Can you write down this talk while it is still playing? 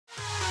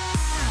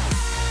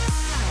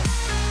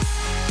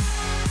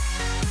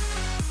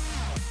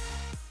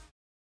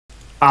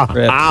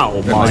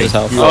Ow, my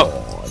God.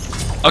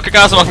 Oh. Okay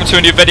guys, welcome to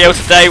a new video.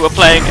 Today we're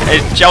playing a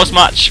JOUST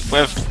match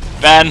with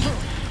Ben,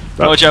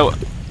 Mojo.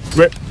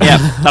 Rip. Yeah,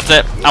 that's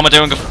it. And we're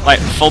doing like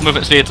full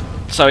movement speed.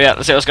 So yeah,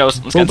 let's see how this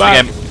goes. Let's get into the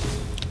game.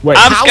 Wait,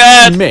 I'm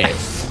scared!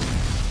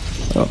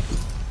 Miss? Oh.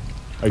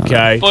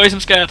 Okay. Boys, I'm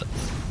scared.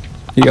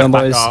 You going,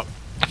 boys? I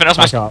think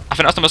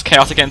that's the most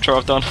chaotic intro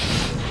I've done.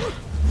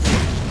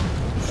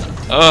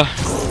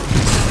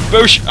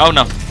 Boosh! Oh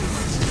no.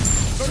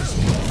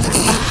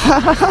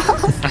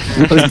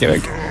 What are you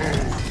doing?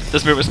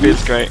 This movement speed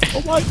is great.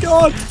 Oh my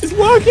God, it's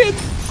working!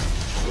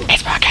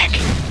 It's working!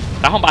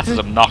 That one bat is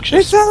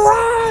obnoxious. It's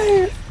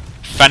alive!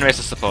 Fenrir's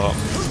support.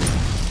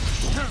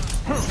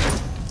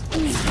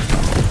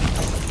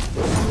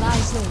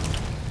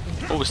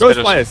 Oh,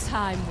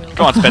 spitters.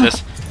 Go on,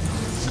 spitters.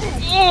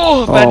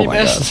 Oh, Ben, you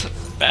missed.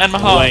 Ben, my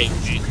heart. Wait.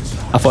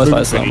 I thought it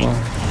was like more.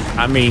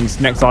 That means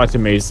next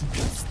item is...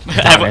 Me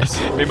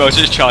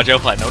Mojo's charge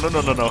up like, no.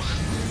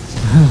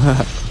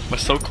 We're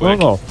so quick.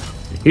 No.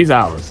 He's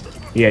ours.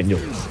 He ain't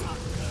yours.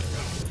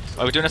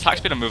 Are we doing attack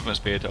speed or movement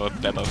speed, or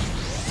they're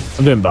both?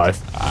 I'm doing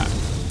both.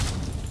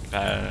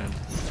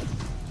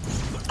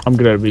 I'm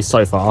gonna be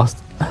so fast.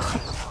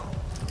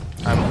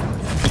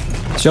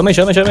 Show me. I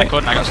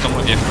couldn't, I got stunned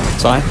with you.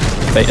 Sorry.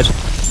 Baited.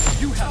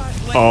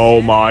 Oh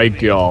my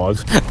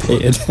God.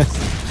 Baited.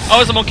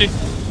 Oh, it's a monkey.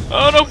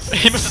 Oh no,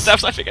 he must have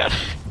stepped, I forget.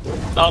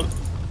 No.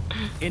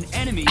 An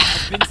enemy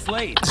has been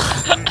slain.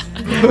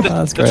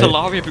 That's The great.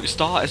 Talaria boot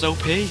start is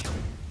OP.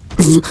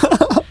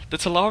 The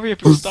Talaria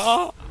boot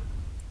start.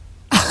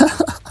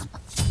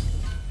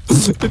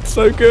 It's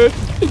so good.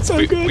 It's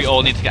so good. We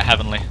all need to get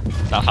heavenly.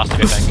 That has to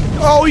be a thing.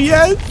 Oh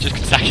yes. Just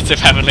consecutive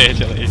heavenly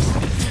agilities.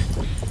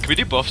 Can we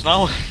do buffs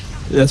now?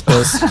 Yes,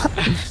 please.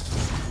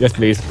 Yes,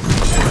 please.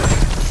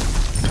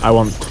 I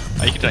want.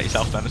 Oh, you can do it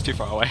yourself then, it's too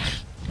far away.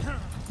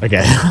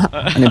 Okay.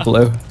 I need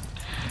blue.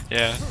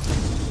 Yeah.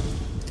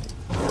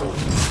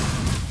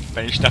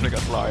 Ben, you should definitely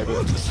got Talaria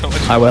boots. It's so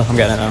much I will. I'm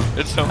getting it now.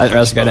 It's so I much didn't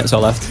realize getting it until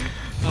left.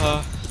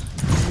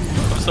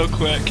 I'm so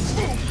quick.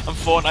 I'm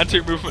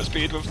 492 movement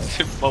speed with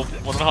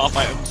 1.5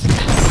 items.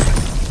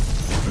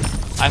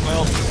 I have my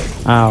ult.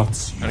 Ow.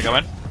 You wanna go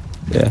in?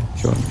 Yeah,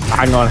 sure.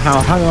 Hang on,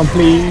 hang on,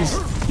 please.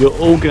 You're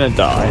all gonna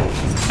die.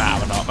 Nah,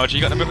 we're not. Mojo,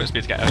 you got the movement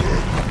speed to get in.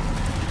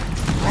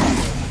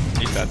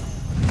 He's dead.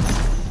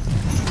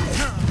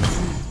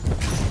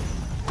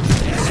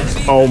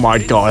 Oh my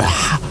God.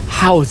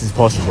 How is this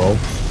possible?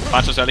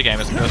 Manchester early game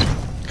isn't good.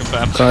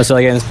 Confirmed. So this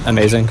game is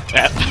amazing.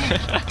 Yeah.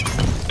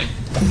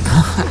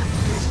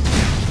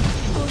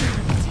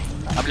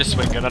 I'm just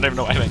swinging, I don't even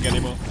know what I'm doing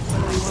anymore.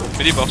 Can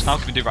we do buffs now?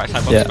 Can we do right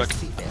side buffs Yeah. quick?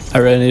 I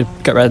really need to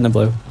get red and the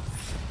blue.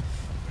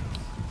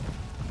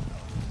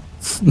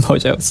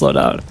 Mojo, slow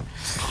down.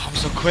 Oh, I'm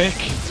so quick.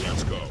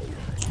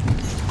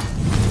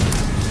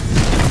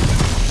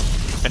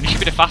 And you should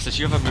be the fastest,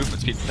 you have a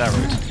movement speed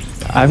steroid.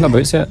 I haven't got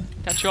boots yet.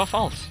 That's your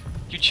fault.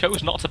 You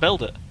chose not to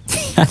build it.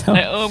 I know.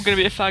 Like, oh, I'm gonna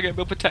be a faggot and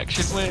build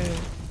protection. Wait.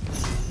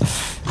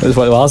 It was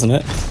what it was, isn't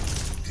it?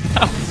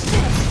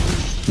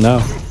 No.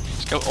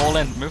 Just go all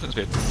in, movement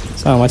speed.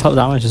 So my top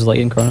damage is like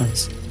in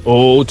Chronos.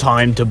 All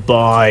time to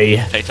buy.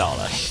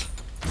 Fatalis.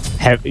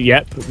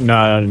 Yep.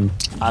 No. And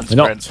They're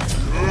not.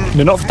 sprint.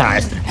 They're not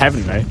fast.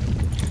 Heavenly.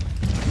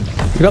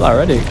 You got that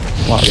already?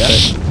 Wow, Yeah.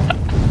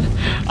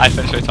 I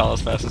finished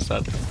Fatalis first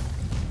instead.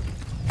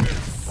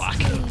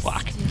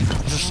 Whack.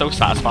 This is so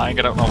satisfying,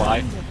 I don't know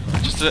why.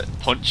 Just to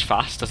punch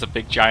fast as a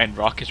big giant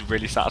rock is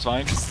really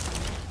satisfying.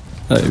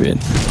 What do you mean?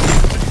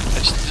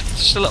 It's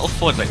just a little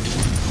fun, like.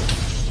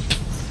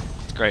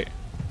 It's great.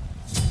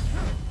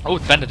 Oh,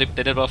 Ben, they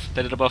did a buff.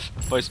 They did a buff,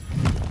 boys.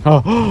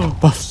 Oh,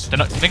 buffs. The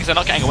thing is, they're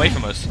not getting away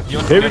from us.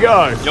 Here we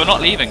go. You're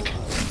not leaving.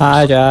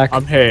 Hi, Jack.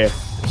 I'm here.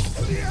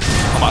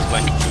 Come on,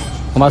 Blink.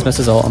 Almost missed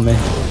his ult on me.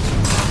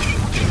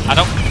 I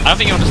don't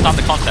think you understand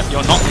the concept.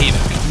 You're not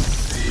leaving.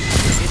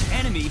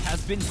 An enemy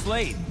has been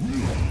slain.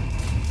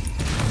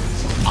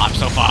 I'm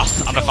so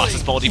fast. I'm the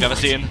fastest boulder you've ever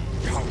seen.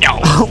 Yo.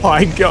 Oh my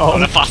I'm God.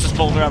 the fastest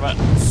boulder ever.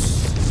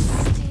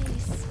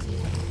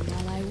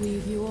 While I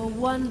weave you a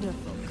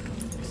wonderful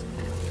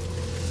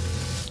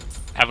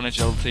Heaven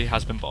agility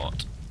has been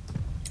bought.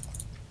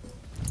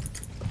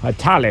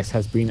 Vitalis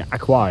has been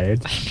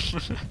acquired. I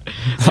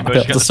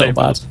feel so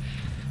bad.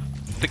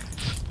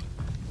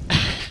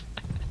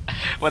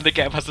 When the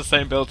GEB has the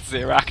same build as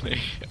the Arachne.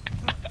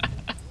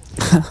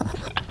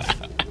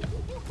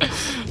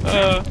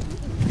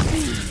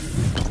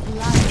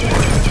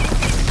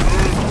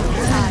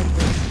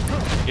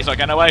 He's not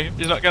getting away.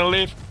 He's not gonna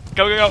leave.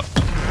 Go, get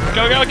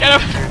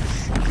him!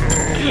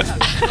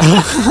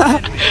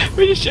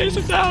 We just chase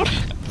him down.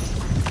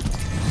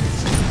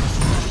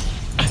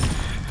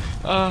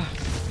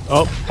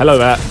 Oh, hello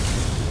there.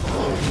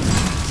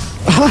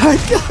 Oh my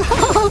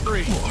God.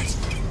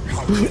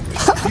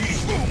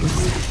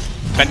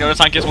 Ben, you're a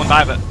tank, just one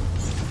diver.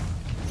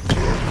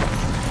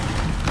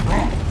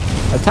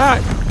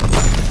 Attack.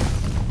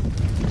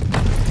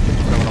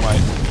 Run away.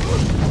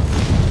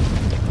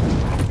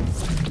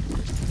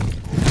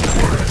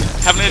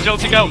 Heavenly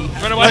agility, go!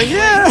 Run away!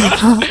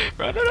 Yeah!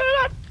 Run!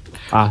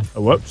 Ah,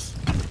 whoops.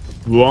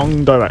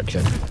 Wrong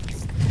direction.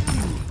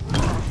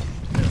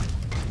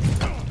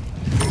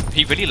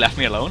 He really left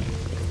me alone.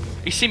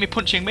 He's seen me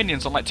punching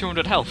minions on like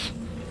 200 health.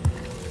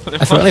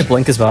 I forgot to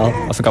blink as well.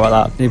 I forgot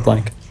about that. You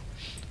blink.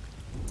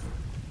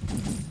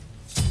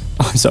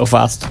 Oh, I'm so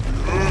fast.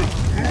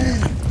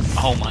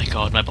 Oh my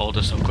god, my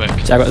boulder's so quick.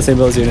 I got the same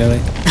build as you nearly.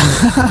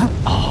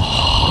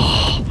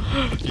 Oh,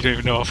 you don't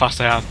even know how fast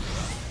I am.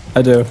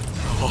 I do.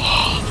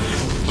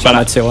 Oh, Try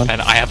my 2-1.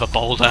 and I have a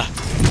boulder.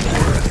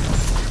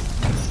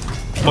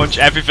 Punch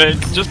everything.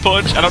 Just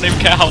punch. I don't even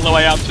care how low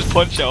I am. Just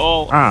punch it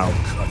all. Ow.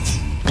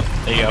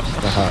 There you go.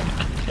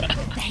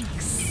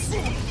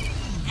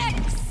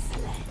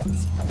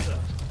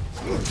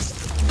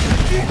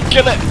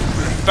 Kill it!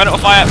 Burn it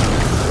with fire!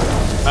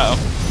 Uh oh.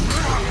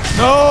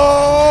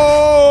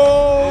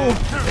 No!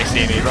 They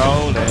see me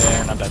rolling,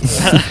 I'm dead.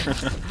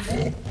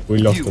 We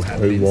lost a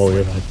blue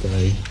warrior that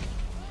day.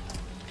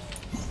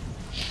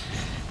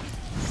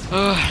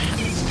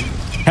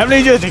 How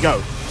many years ago?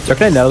 Do you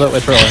reckon I know that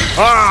we're trolling?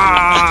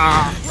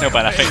 Ah! No,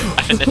 but I think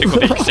they think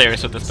we're being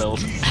serious with this build.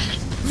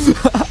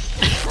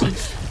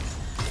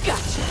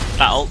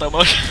 That ult though,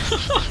 Mojo.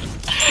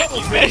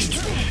 You missed!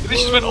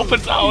 This just went up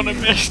and down and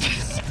missed.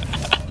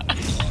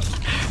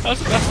 That's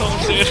the best ult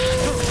I've seen.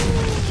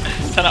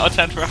 10 out of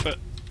 10 for effort.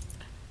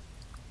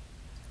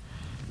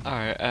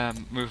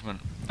 Alright,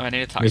 movement. Oh, I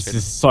need attack This speed.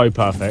 is so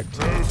perfect.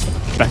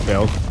 Best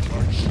build.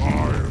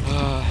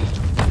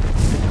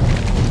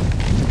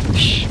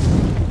 Shh.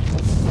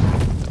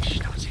 Shh,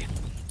 no one's here.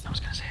 No one's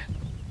gonna see it.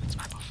 It's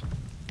my buff.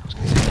 No one's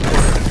gonna see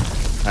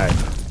it. Hey.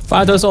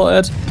 Fido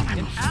sorted.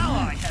 An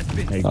ally has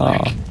been Hey. Oh.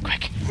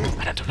 Quick!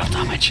 I don't do enough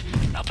damage.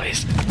 No,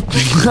 please.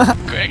 Quick!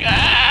 Quick!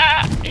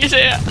 Ah! He's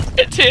here!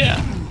 It's here!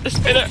 The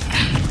spinner!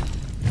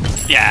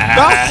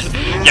 Yes!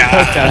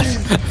 Yes!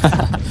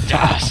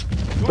 Yes!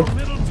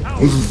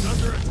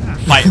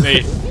 Fight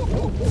me!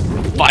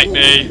 Fight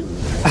me!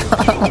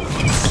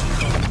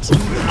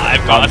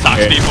 I've got attack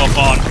speed buff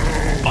on!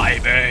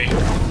 Fight me!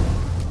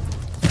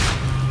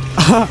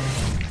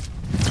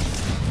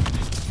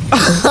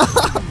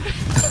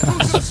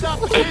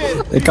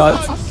 They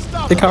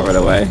can't run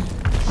away.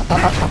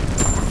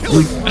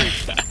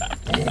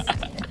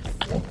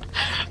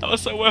 That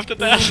was so worth the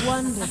death.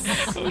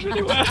 Wonderful. That was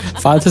really worth.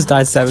 Fido's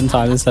died 7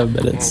 times in 7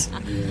 minutes.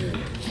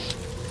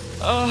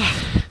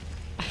 Oh,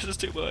 this is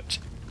too much.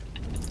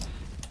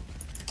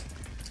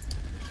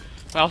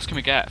 What else can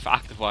we get for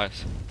active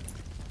wise?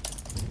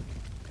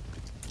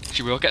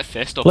 Should we all get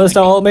fist or Let's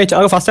don't hold me.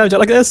 I'll go faster. Do it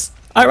like this.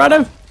 I ran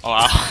him. Oh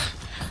wow.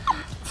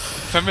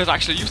 Femra is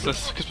actually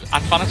useless because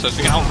I'm Thanatos,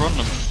 we can outrun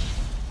them.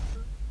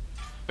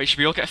 Wait, should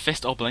we all get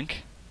fist or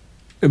blink?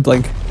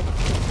 Blink.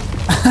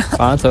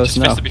 Thanatos, Just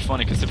no. fist would be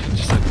funny because it's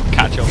just like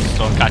catch up,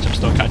 stun, catch up,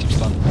 stun, catch up,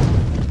 stun.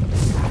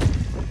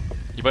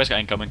 You boys got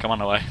incoming, come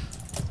on away.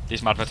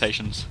 These mad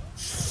rotations.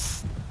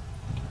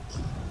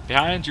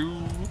 Behind you.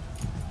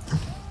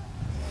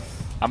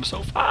 I'm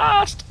so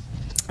fast.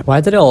 Why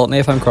did it ult me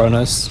if I'm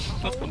Chronos?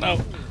 No.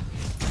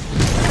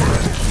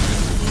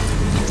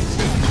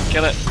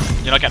 Kill it.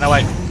 You're not getting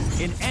away.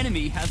 An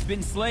enemy has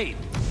been slain.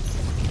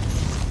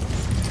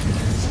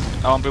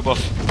 Oh, I'm blue buff.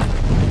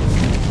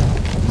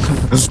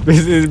 This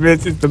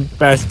is the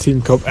best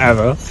team cup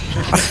ever.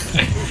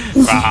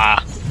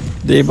 Ah.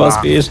 Debo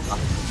speed.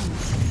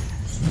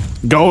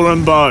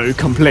 Golden bow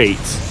complete.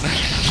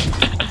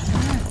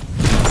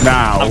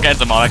 Now. I'm getting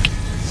demonic.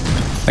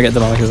 I get the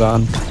monikers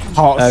on.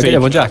 Heart Get seed.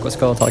 one Jack. What's it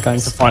called?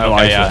 Telekinds.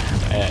 Finalize Okay, it.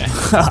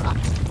 yeah.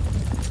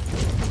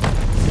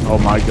 Oh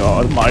my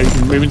god, my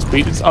movement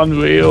speed is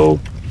unreal.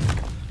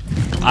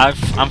 I'm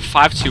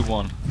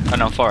 521. Oh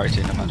no, I'm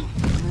 480. Never mind.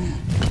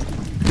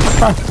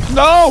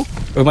 No!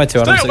 With my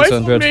 200, Stay away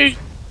from 600. me!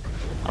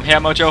 I'm here,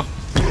 Mojo.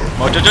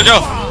 Mojo,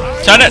 Jojo.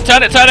 Turn it,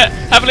 turn it, turn it.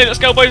 Heavily, let's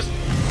go, boys.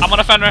 I'm on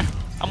a Fenrir.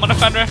 I'm on a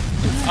Fenrir.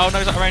 Oh no,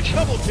 he's out of range.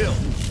 Double kill.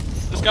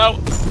 Let's go.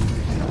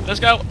 Let's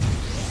go.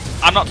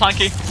 I'm not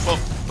tanky, but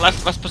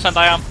less percent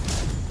I am.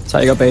 So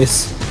you got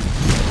base.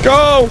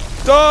 Go!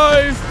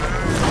 Dive!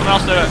 Someone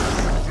else do it.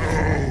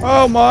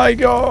 Oh my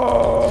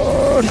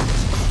god!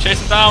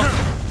 Chase him down.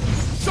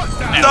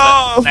 Nailed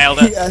No! it. Nailed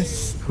it.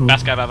 Yes!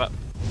 Best guy ever.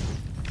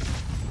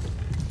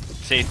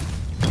 See,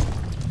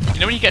 you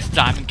know when you get to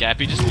Diamond GEB,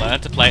 you just learn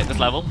to play at this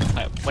level.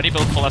 Like, when you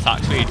build full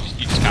attack speed,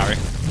 you just carry.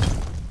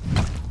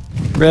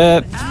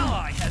 Rip.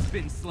 Ally has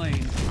been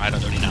slain. I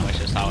don't really know, it's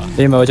just how.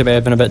 The emoji may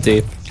have been a bit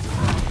deep.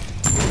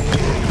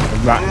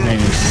 Arachne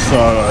is so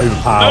No,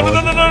 overpowered. no,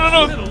 no, no, no,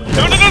 no, no, no, no,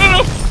 no, no,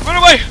 no, run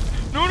away!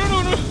 No, no,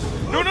 no, no,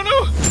 no, no, no.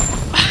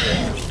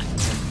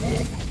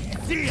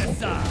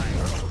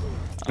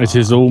 It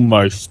is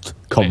almost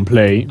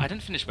complete. I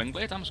didn't finish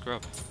Wingblade, I'm a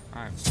scrub.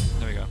 Alright,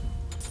 there we go.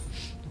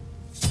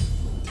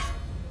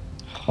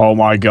 Oh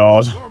my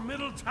god.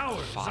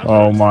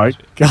 Oh my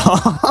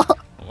god.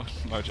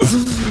 Mojo.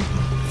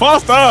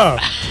 Faster!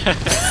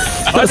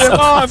 I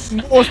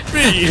demand more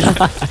speed!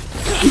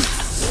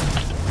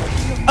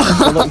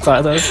 Look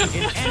at those. An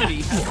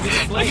enemy has been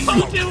slain.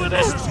 Can't deal with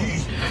it.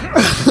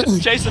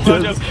 Chase him,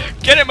 Mojo.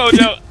 Get it,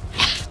 Mojo.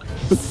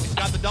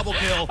 Got the double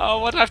kill. Oh,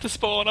 why do I have to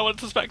spawn? I want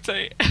to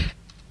spectate.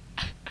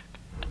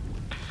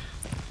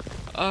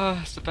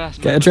 It's the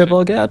best. Get a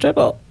dribble, get a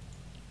dribble.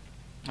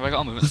 Have I got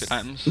all movement speed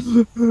items?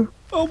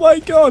 Oh my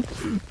god!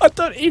 I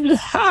don't even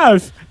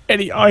have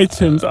any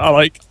items that are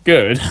like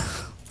good.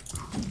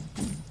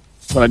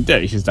 What I do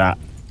is that.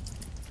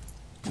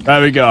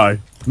 There we go.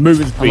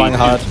 Movement speed. I'm lying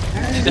hard.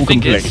 See, the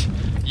thing is,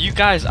 you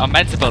guys are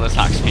meant to build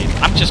attack speed.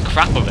 I'm just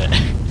crap with it.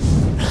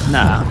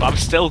 Nah. But I've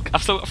still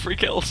got 3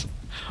 kills.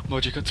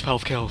 Mojo got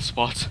 12 kills.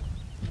 What?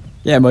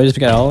 Yeah, Mo just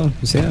get all of them.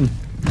 You see him?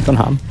 Done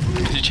ham.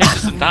 Because he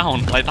chases them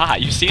down like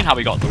that. You've seen how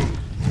he got them.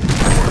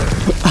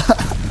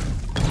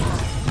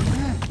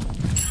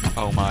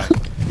 Oh my.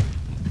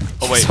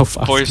 Oh wait, So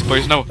fast.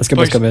 boys, no. Let's go,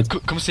 boys, let's go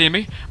mid. come see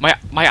me. My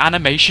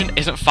animation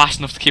isn't fast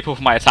enough to keep up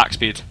with my attack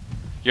speed.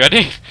 You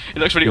ready? It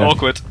looks really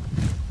awkward.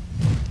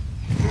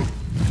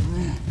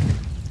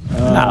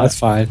 Nah, it's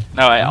fine.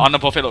 No, wait, on the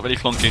buff it looked really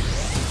clunky.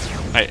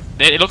 Wait,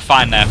 it looked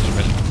fine there for some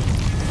reason.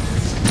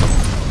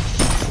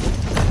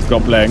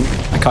 Got blink.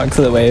 I can't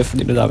clear the wave.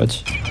 Need the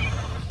damage.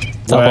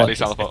 Where? Please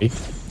teleport.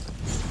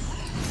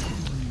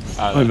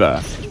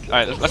 Over.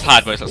 Alright, let's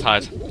hide, boys. Let's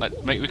hide.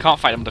 We can't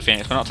fight them with the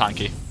Phoenix. We're not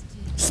tanky.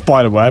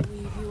 Spiderweb.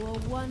 Leave you a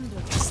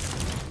wonderful.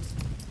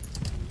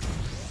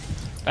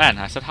 Ben,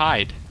 I said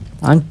hide.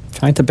 I'm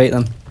trying to bait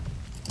them.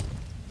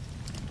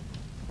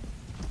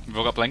 We've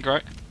all got blink,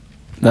 right?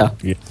 No.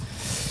 Yeah.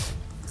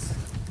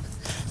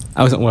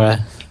 I wasn't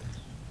aware.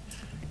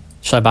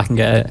 Should I back and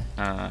get it?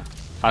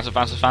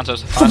 Phantos.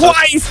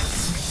 Surprise!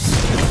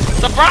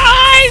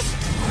 Surprise!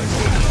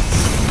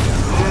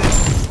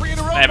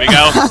 There we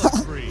go.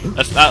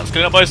 Let's get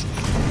it up, boys.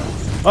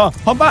 Oh,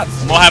 hot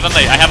bats! More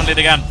heavenly. I heavenly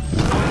again.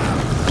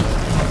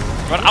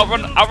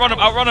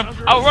 Outrun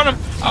him.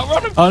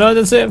 Oh no, I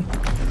didn't see him.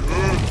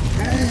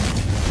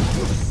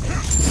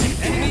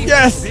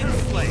 Yes!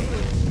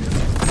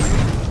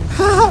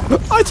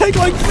 I take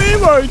like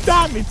 0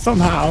 damage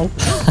somehow.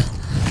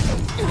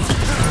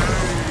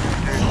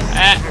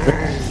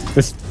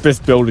 This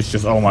build is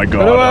just, oh my god.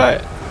 Run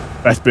away.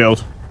 Best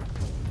build.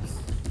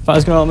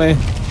 Fire's gonna help me.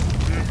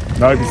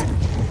 No.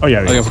 Oh yeah.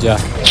 I'll go for Jack.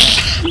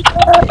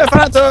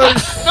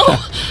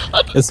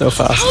 Phantos! It's so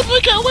fast. How did I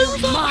get away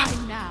with that?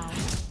 Mine now.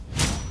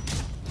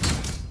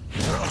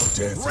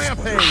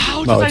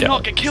 How did Oh, I yeah.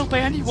 not get killed by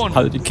anyone?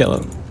 How did you kill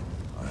him?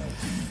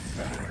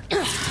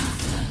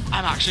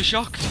 I'm actually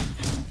shocked.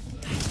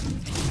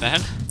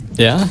 Ben,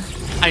 Yeah?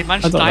 I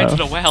managed to I die don't to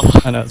know. the well.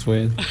 I know, it's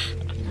weird.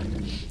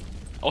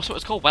 Also,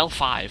 it's called Well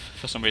 5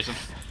 for some reason.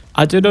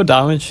 I do no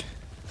damage.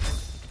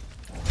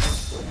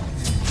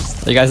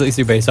 You guys at least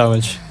do base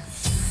damage.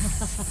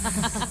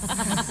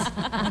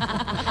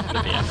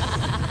 Yeah.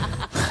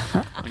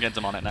 I'm getting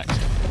them on it next.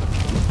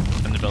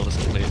 Then the build is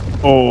complete.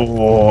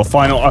 Oh,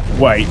 final.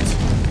 Wait.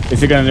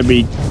 Is it going to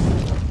be.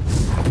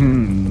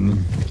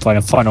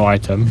 Final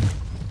item.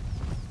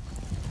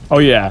 Oh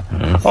yeah.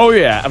 Oh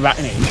yeah.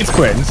 Arachne. It's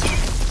Quins.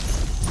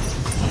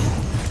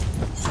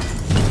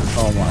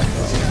 Oh my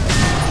god.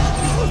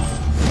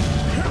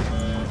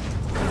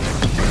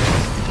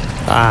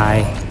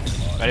 Bye.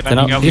 Ready, They're Ben?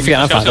 not- Go. you forget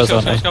I'm fast, Let's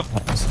go. don't Let's go.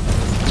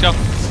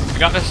 We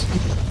got this.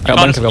 I got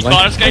blink, I got You blink.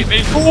 can't escape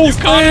me. Oh, You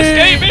can't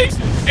escape me.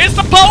 It's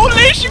the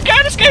police. You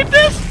can't escape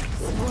this.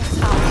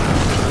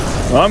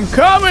 I'm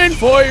coming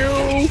for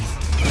you.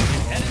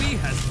 Enemy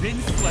has been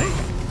slain.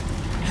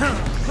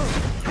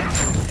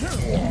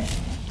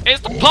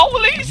 It's the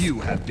police. You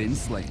have been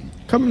slain.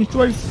 Coming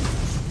through.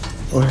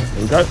 Oh,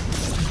 here we go.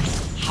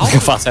 How Like a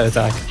fast head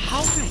attack.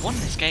 have we won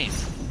this game?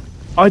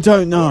 I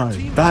don't know.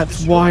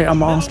 That's why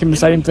I'm asking the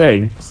same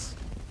thing.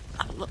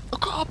 Look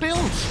at our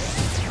builds.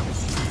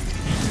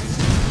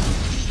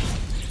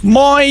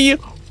 My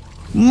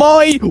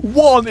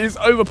one is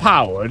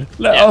overpowered.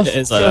 Let Yeah, us. it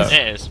is, I know. just-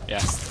 It is, yeah.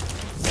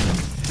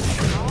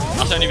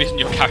 That's the only reason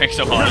you're carrying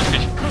so hard.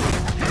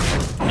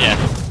 Yeah.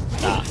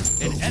 Nah.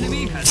 An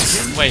enemy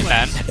has been Wait,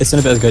 Ben. It's done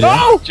a bit as good, yeah?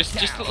 Oh! Just a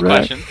little Right.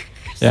 question.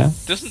 Yeah?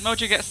 Doesn't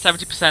Mojo get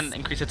 70%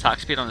 increased attack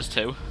speed on his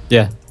 2?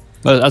 Yeah.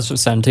 Well, that's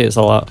just 70, it's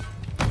a lot.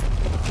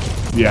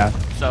 Yeah.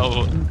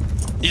 So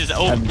he's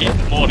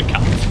more than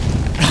capped.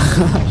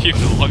 You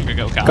no longer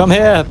go capped. Come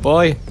here,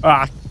 boy.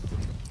 Ah.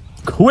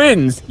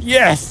 Quins.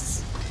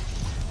 Yes.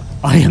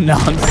 I am now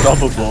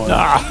unstoppable.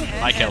 Ah.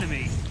 My kill.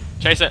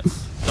 Chase it.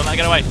 Don't let it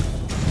get away.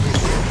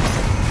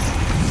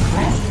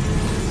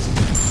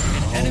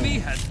 Enemy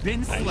has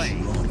been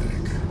slain.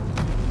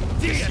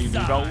 See me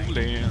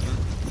rolling.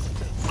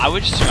 I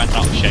would just surrender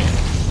out of shame.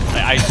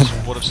 I just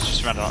would have just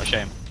surrendered out of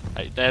shame.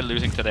 Like, they're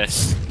losing to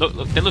this. Look,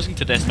 they're losing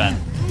to this, Ben.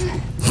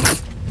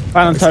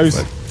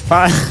 Phantos.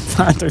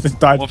 Phantos has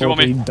died 1v1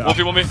 me. 14 times.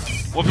 1v1 me.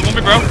 1v1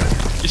 me, bro.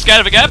 You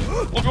scared of a GEB?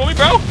 1v1 me,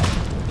 bro.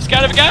 You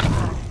scared of a GEB?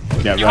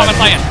 Yeah, You right. haven't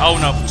playing. Oh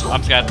no,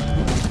 I'm scared.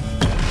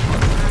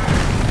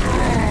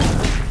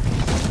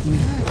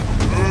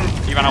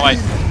 He ran away.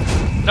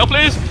 No,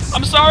 please.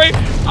 I'm sorry.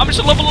 I'm just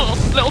a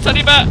little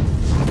teddy bear.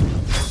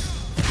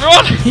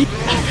 Run!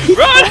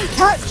 Run!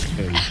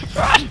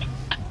 Run!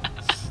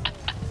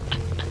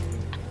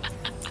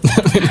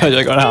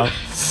 Mojo got out.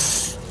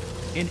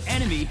 An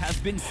enemy has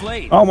been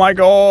slain. Oh my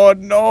god,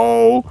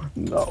 no.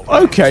 No.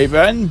 Okay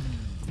then.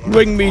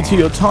 Bring me to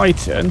your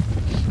Titan.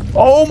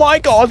 Oh my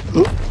god!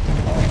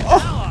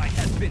 Ally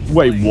has been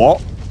Wait, slain.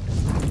 what?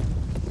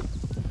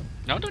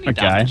 No, don't need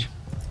Okay. damage.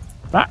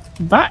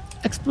 That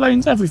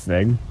explains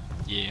everything.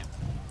 Yeah.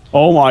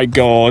 Oh my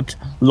god.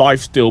 Life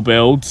still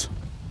builds.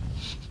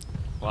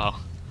 Wow.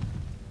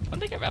 When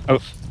they get rid Oh.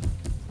 of?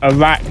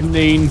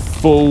 Arachne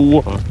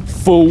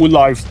full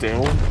life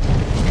steal.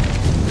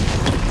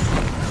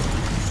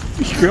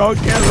 You can't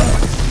get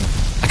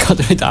that. I can't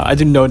do any damage. I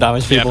do no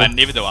damage, Yeah, people. but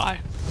neither do I.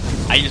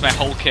 I used my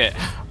whole kit.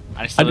 And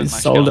I I still did didn't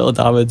manage so to kill little him.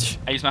 damage.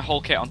 I used my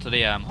whole kit onto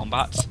the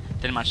Hombats.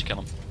 Didn't manage to kill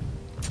him.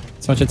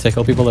 So much to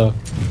tickle people though.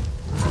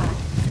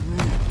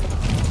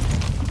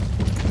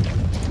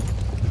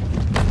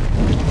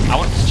 I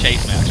wanted to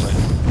chase me actually.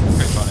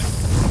 Pretty funny.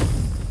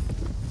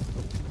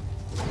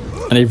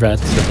 I need red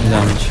to get any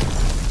damage.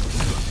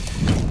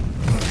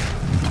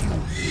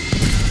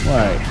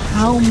 Wait,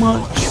 how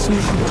much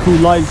physical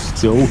life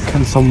steal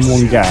can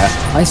someone get?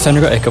 I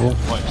Thunder got a couple.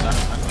 What was that?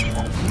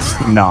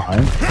 No.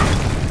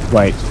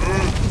 Wait.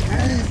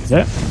 Is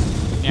it?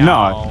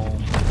 No.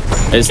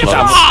 It's low.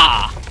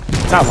 Ah!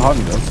 It's out of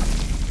 100.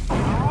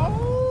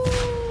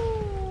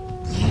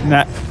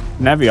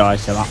 Never I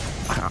said that.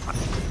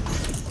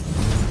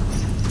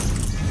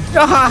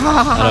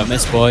 I don't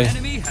miss, boy.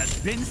 Enemy has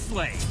been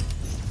slain.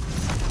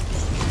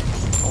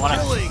 I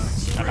want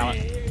Killing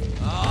it.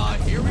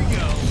 Here we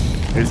go.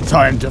 It's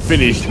time to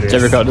finish this. Did you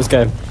ever got this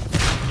game?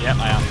 Yep,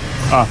 I am.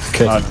 Ah,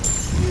 Good. ah.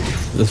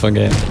 This fun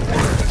game.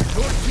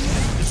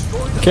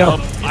 Kill.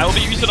 I will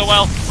be using a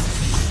well.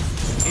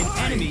 An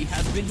enemy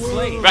has been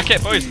slain. Wreck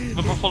it, boys.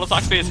 With my full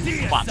attack speed.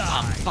 Bam,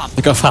 bam, bam.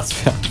 I got fast.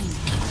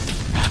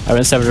 I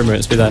went 700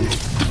 movement speed then.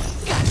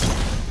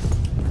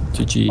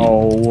 GG.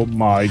 Oh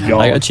my I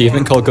got an god.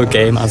 achievement called Good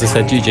Game, as I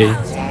said, GG.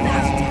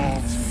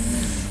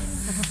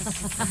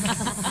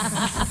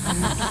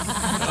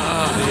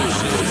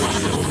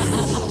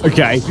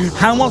 Okay,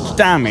 how much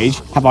damage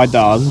have I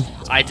done?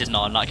 I did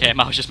not in that game.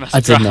 I was just messing I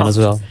did around. none as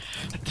well.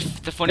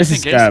 The funny This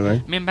is thing is,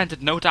 scary. me and Ben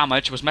did no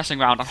damage, was messing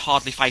around and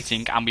hardly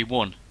fighting, and we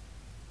won.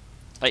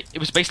 Like, it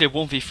was basically a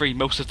 1v3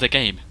 most of the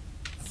game.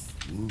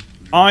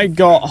 I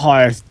got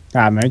highest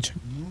damage.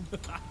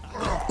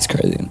 It's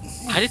crazy.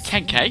 I did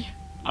 10k.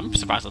 I'm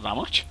surprised at that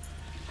much.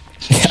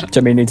 Yeah, do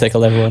you mean you take a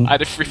level one? I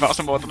did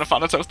 3,000 more than a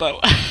Thanatos though.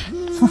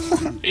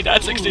 He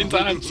died 16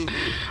 times.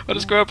 What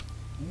a scrub.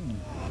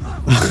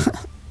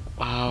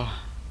 Wow.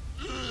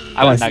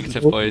 I went Nice.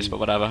 negative, boys, but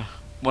whatever.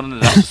 One of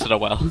the deaths did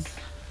well.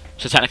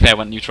 So technically I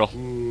went neutral.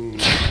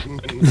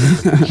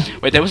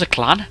 Wait, there was a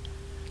clan?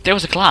 There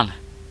was a clan.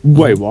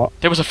 Wait, what?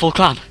 There was a full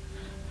clan.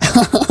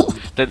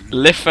 The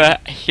Liffer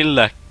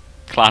Hiller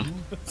clan.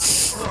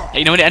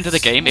 You know, at the end of the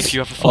game, if you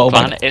have a full Oh my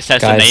clan, God. it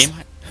says Guys. the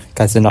name.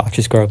 Guys, they're not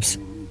actually scrubs.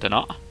 They're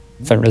not.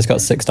 Fenrir's got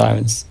 6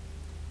 diamonds.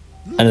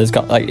 And he's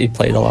got, like, he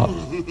played a lot.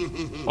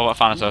 What about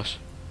Thanatos?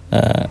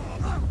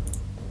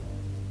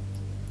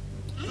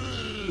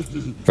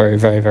 Very,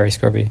 very, very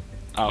scrubby.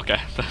 Oh, okay.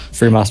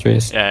 3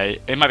 masteries. Yeah,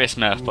 it might be a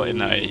Smurf, but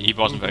no, he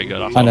wasn't very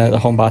good. I know, the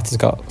home bat has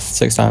got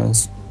 6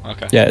 diamonds.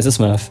 Okay. Yeah, it's a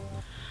smurf.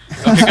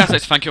 Okay, guys, I'd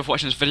like to thank you for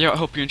watching this video. I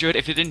hope you enjoyed it.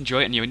 If you did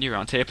enjoy it and you're new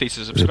around here, please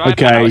subscribe.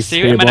 Okay, and I will see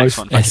you see in you, my next boys.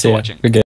 one. Thanks for Yeah, watching. we're good.